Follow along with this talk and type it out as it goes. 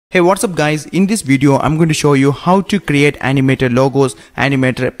Hey, what's up guys? In this video I'm going to show you how to create animated logos,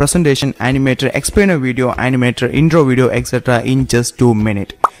 animated presentation, animated explainer video, animated intro video, etc. in just 2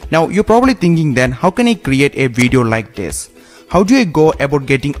 minutes. Now you're probably thinking then, how can I create a video like this? How do I go about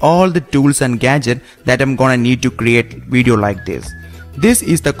getting all the tools and gadgets that I'm gonna need to create video like this? This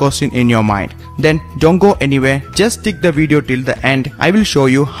is the question in your mind. Then don't go anywhere, just stick the video till the end. I will show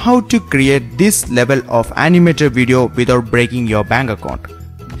you how to create this level of animated video without breaking your bank account.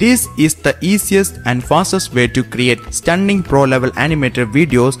 This is the easiest and fastest way to create stunning pro level animated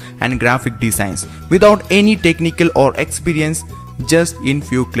videos and graphic designs without any technical or experience, just in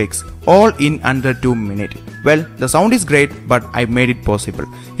few clicks, all in under 2 minutes. Well, the sound is great, but I made it possible.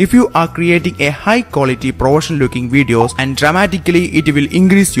 If you are creating a high quality professional looking videos, and dramatically it will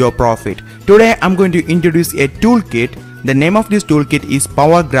increase your profit. Today I'm going to introduce a toolkit. The name of this toolkit is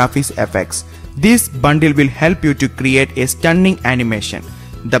Power Graphics FX. This bundle will help you to create a stunning animation.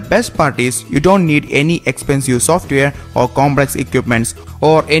 The best part is you don't need any expensive software or complex equipments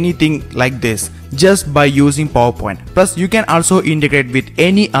or anything like this, just by using PowerPoint. Plus you can also integrate with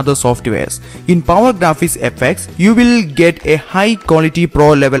any other softwares. In Power Graphics FX, you will get a high quality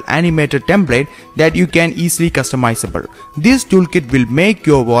pro level animated template that you can easily customizable. This toolkit will make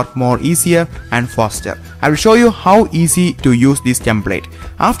your work more easier and faster. I will show you how easy to use this template.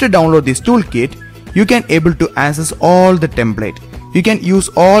 After download this toolkit, you can able to access all the template. You can use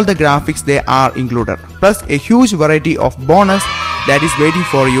all the graphics they are included, plus a huge variety of bonus that is waiting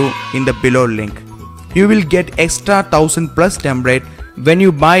for you in the below link. You will get extra 1000+ template when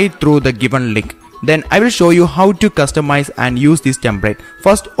you buy through the given link. Then I will show you how to customize and use this template.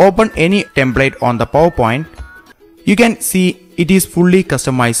 First, open any template on the PowerPoint. You can see it is fully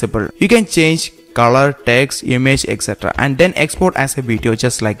customizable. You can change color, text, image, etc. and then export as a video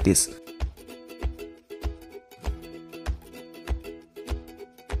just like this.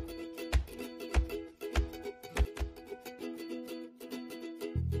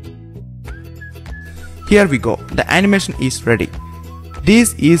 Here we go, the animation is ready.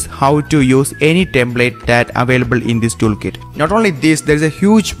 This is how to use any template that available in this toolkit. Not only this, there is a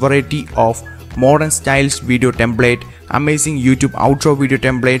huge variety of modern styles video template, amazing YouTube outro video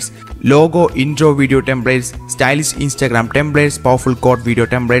templates, logo intro video templates, stylish Instagram templates, powerful code video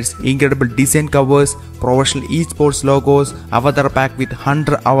templates, incredible design covers, professional esports logos, avatar pack with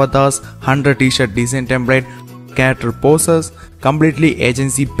 100 avatars, 100 t-shirt design template, character poses, completely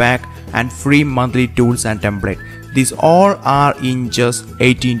agency pack, and free monthly tools and template. These all are in just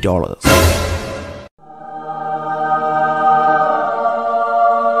 $18.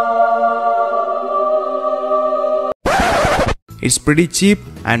 It's pretty cheap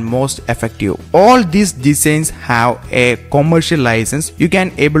and most effective. All these designs have a commercial license. You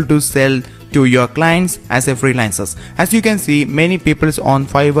can able to sell to your clients as a freelancers. As you can see, many people on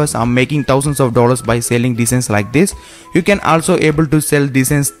Fiverr are making thousands of dollars by selling designs like this. You can also able to sell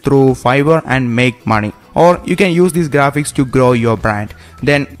designs through Fiverr and make money. Or you can use these graphics to grow your brand.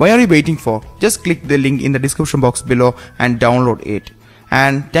 Then why are you waiting for? Just click the link in the description box below and download it.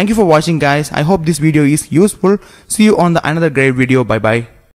 And thank you for watching guys. I hope this video is useful. See you on the another great video. Bye bye.